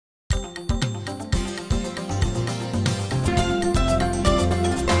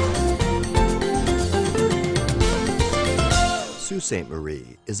Sault Ste.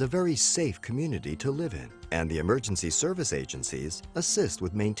 Marie is a very safe community to live in, and the emergency service agencies assist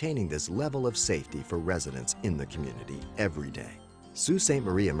with maintaining this level of safety for residents in the community every day. Sault Ste.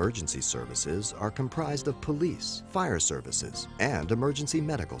 Marie emergency services are comprised of police, fire services, and emergency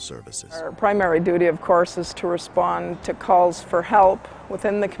medical services. Our primary duty, of course, is to respond to calls for help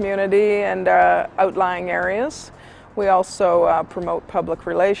within the community and outlying areas. We also promote public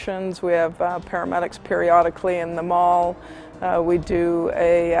relations. We have paramedics periodically in the mall. We do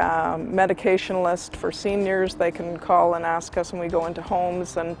a medication list for seniors. They can call and ask us when we go into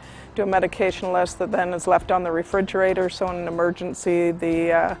homes and do a medication list that then is left on the refrigerator. So in an emergency,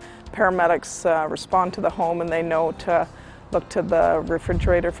 the paramedics respond to the home and they know to look to the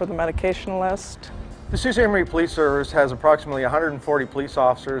refrigerator for the medication list. The Sault Ste. Marie Police Service has approximately 140 police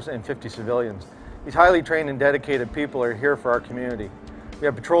officers and 50 civilians. These highly trained and dedicated people are here for our community. We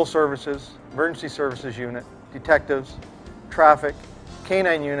have patrol services, emergency services unit, detectives, traffic,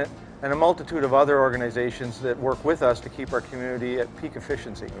 canine unit, and a multitude of other organizations that work with us to keep our community at peak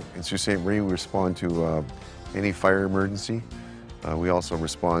efficiency. In Sault Ste. Marie, we respond to any fire emergency. We also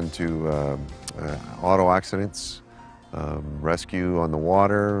respond to auto accidents, rescue on the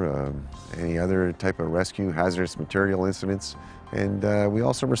water, any other type of rescue, hazardous material incidents, and we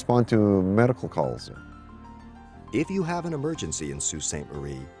also respond to medical calls. If you have an emergency in Sault Ste.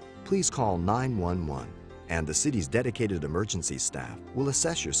 Marie, please call 911, and the city's dedicated emergency staff will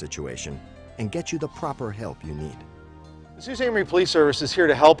assess your situation and get you the proper help you need. The Sault Ste. Marie Police Service is here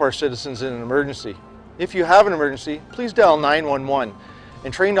to help our citizens in an emergency. If you have an emergency, please dial 911,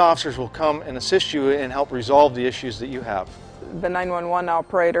 and trained officers will come and assist you and help resolve the issues that you have. The 911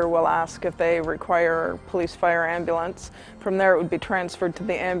 operator will ask if they require police, fire, ambulance. From there it would be transferred to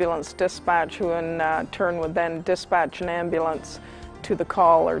the ambulance dispatch, who in turn would then dispatch an ambulance to the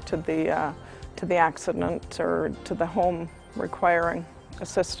call or to the accident or to the home requiring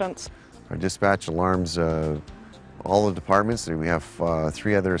assistance. Our dispatch alarms all the departments. We have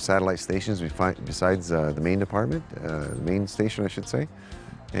 3 other satellite stations besides the main department, the main station I should say.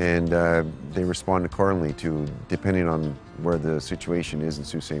 And they respond accordingly depending on where the situation is in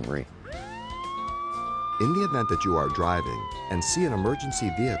Sault Ste. Marie. In the event that you are driving and see an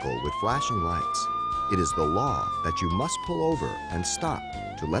emergency vehicle with flashing lights, it is the law that you must pull over and stop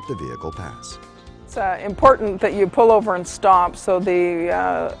to let the vehicle pass. It's important that you pull over and stop so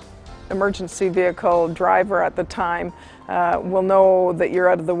the emergency vehicle driver at the time will know that you're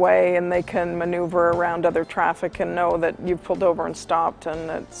out of the way, and they can maneuver around other traffic and know that you've pulled over and stopped,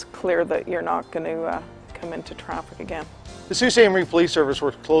 and it's clear that you're not going to come into traffic again. The Sault Ste. Marie Police Service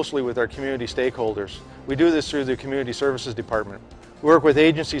works closely with our community stakeholders. We do this through the Community Services Department. We work with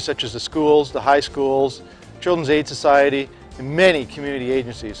agencies such as the schools, the high schools, Children's Aid Society, and many community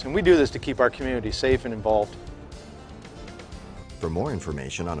agencies, and we do this to keep our community safe and involved. For more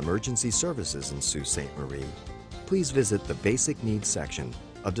information on emergency services in Sault Ste. Marie, please visit the Basic Needs section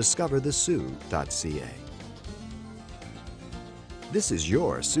of discoverthesioux.ca. This is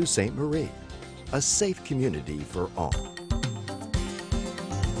your Sault Ste. Marie, a safe community for all.